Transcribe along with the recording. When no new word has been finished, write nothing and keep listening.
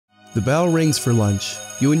The bell rings for lunch.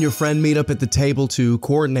 You and your friend meet up at the table to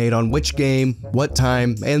coordinate on which game, what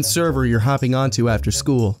time, and server you're hopping onto after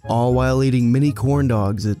school, all while eating mini corn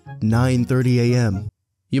dogs at 9:30 a.m.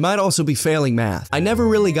 You might also be failing math. I never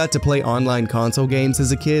really got to play online console games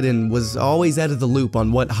as a kid and was always out of the loop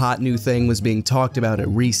on what hot new thing was being talked about at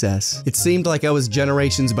recess. It seemed like I was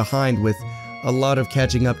generations behind with a lot of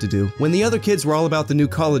catching up to do. When the other kids were all about the new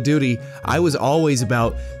Call of Duty, I was always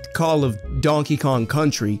about Call of Donkey Kong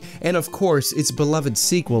Country, and of course, its beloved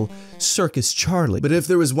sequel, Circus Charlie. But if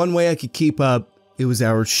there was one way I could keep up, it was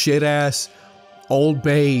our shit-ass, old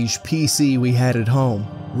beige PC we had at home.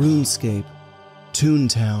 RuneScape,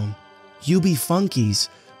 Toontown, UB Funkies,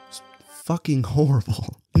 fucking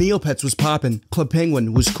horrible. Neopets was poppin', Club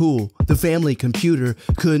Penguin was cool, the family computer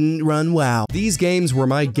couldn't run WoW. These games were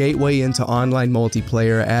my gateway into online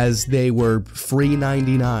multiplayer as they were free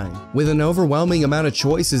 99. With an overwhelming amount of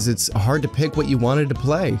choices, it's hard to pick what you wanted to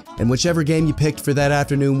play. And whichever game you picked for that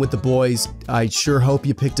afternoon with the boys, I sure hope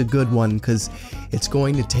you picked a good one, cause it's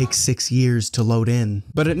going to take 6 years to load in.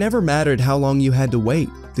 But it never mattered how long you had to wait.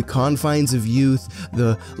 The confines of youth,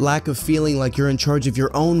 the lack of feeling like you're in charge of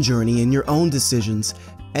your own journey and your own decisions.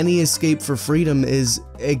 Any escape for freedom is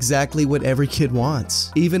exactly what every kid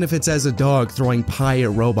wants, even if it's as a dog throwing pie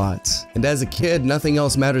at robots. And as a kid, nothing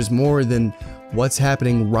else matters more than what's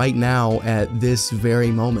happening right now at this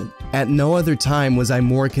very moment. At no other time was I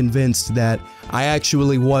more convinced that I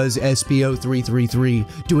actually was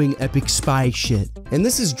SPO-333 doing epic spy shit. And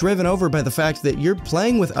this is driven over by the fact that you're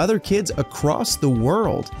playing with other kids across the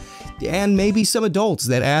world. And maybe some adults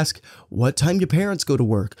that ask what time your parents go to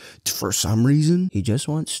work. For some reason, he just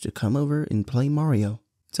wants to come over and play Mario.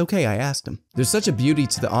 It's okay, I asked him. There's such a beauty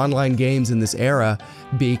to the online games in this era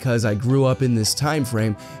because I grew up in this time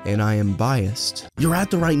frame and I am biased. You're at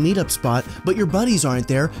the right meetup spot, but your buddies aren't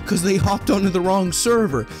there because they hopped onto the wrong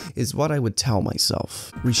server, is what I would tell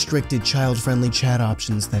myself. Restricted child-friendly chat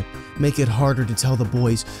options that make it harder to tell the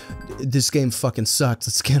boys, this game fucking sucks,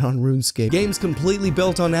 let's get on RuneScape. Games completely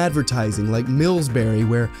built on advertising like Millsbury,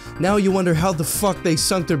 where now you wonder how the fuck they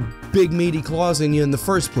sunk their big meaty claws in you in the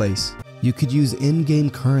first place. You could use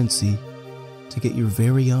in-game currency to get your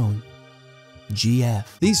very own GF.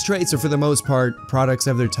 These traits are for the most part products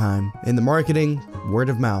of their time. In the marketing, word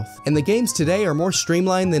of mouth. And the games today are more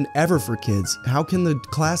streamlined than ever for kids. How can the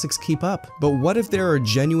classics keep up? But what if there are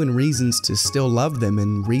genuine reasons to still love them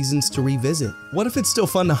and reasons to revisit? What if it's still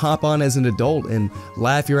fun to hop on as an adult and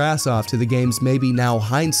laugh your ass off to the game's maybe now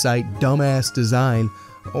hindsight dumbass design?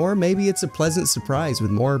 Or maybe it's a pleasant surprise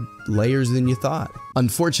with more layers than you thought.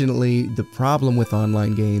 Unfortunately, the problem with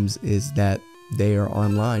online games is that they are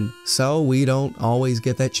online, so we don't always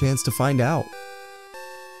get that chance to find out.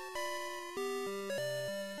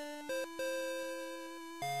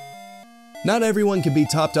 Not everyone can be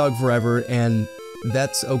top dog forever, and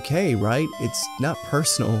that's okay, right? It's not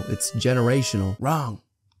personal, it's generational. Wrong.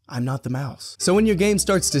 I'm not the mouse. So when your game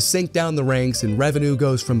starts to sink down the ranks and revenue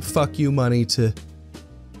goes from fuck you money to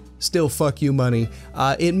still fuck you money,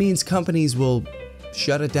 it means companies will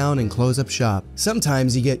shut it down and close up shop.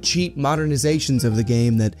 Sometimes you get cheap modernizations of the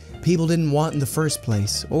game that people didn't want in the first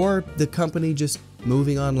place, or the company just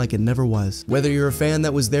moving on like it never was. Whether you're a fan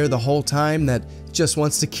that was there the whole time that just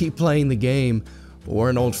wants to keep playing the game, or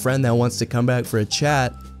an old friend that wants to come back for a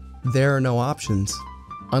chat, there are no options.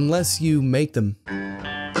 Unless you make them.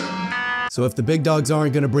 So if the big dogs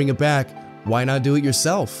aren't gonna bring it back, why not do it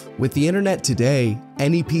yourself? With the internet today,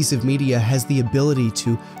 any piece of media has the ability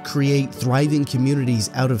to create thriving communities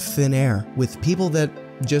out of thin air with people that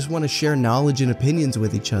just want to share knowledge and opinions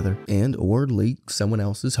with each other and or leak someone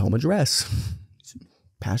else's home address.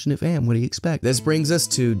 Passionate fan, what do you expect? This brings us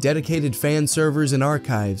to dedicated fan servers and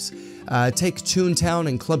archives. Take Toontown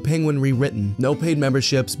and Club Penguin rewritten. No paid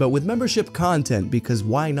memberships, but with membership content, because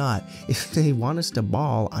why not? If they want us to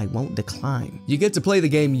ball, I won't decline. You get to play the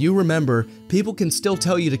game you remember. People can still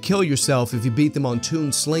tell you to kill yourself if you beat them on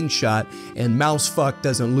Toon Slingshot, and Mousefuck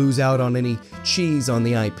doesn't lose out on any cheese on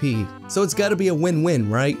the IP. So it's gotta be a win-win,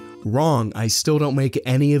 right? Wrong, I still don't make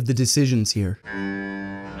any of the decisions here.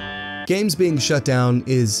 Games being shut down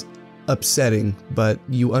is upsetting, but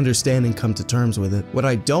you understand and come to terms with it. What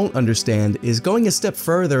I don't understand is going a step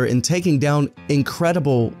further and taking down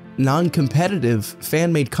incredible, non-competitive,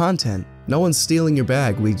 fan-made content. No one's stealing your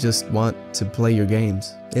bag, we just want to play your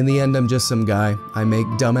games. In the end, I'm just some guy. I make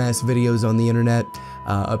dumbass videos on the internet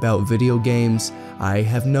about video games. I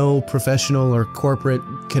have no professional or corporate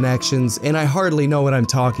connections, and I hardly know what I'm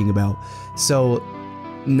talking about. So,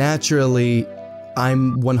 naturally,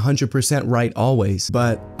 I'm 100% right always,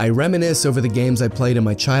 but I reminisce over the games I played in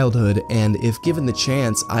my childhood, and if given the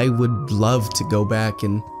chance, I would love to go back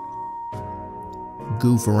and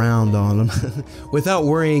goof around on them without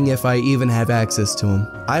worrying if I even have access to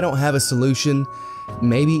them. I don't have a solution,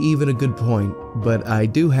 maybe even a good point, but I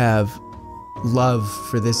do have love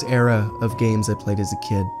for this era of games I played as a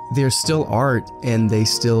kid. They're still art, and they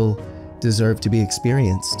still deserve to be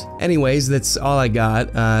experienced. Anyways, that's all I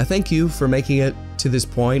got. Thank you for making it to this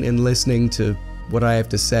point and listening to what I have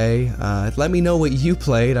to say. Let me know what you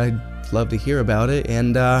played. I'd love to hear about it,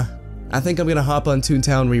 and I think I'm gonna hop on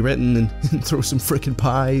Toontown Rewritten and throw some frickin'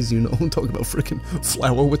 pies, you know, talk about frickin'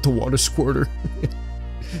 flour with the water squirter.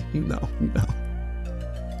 You know.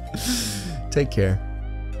 Take care.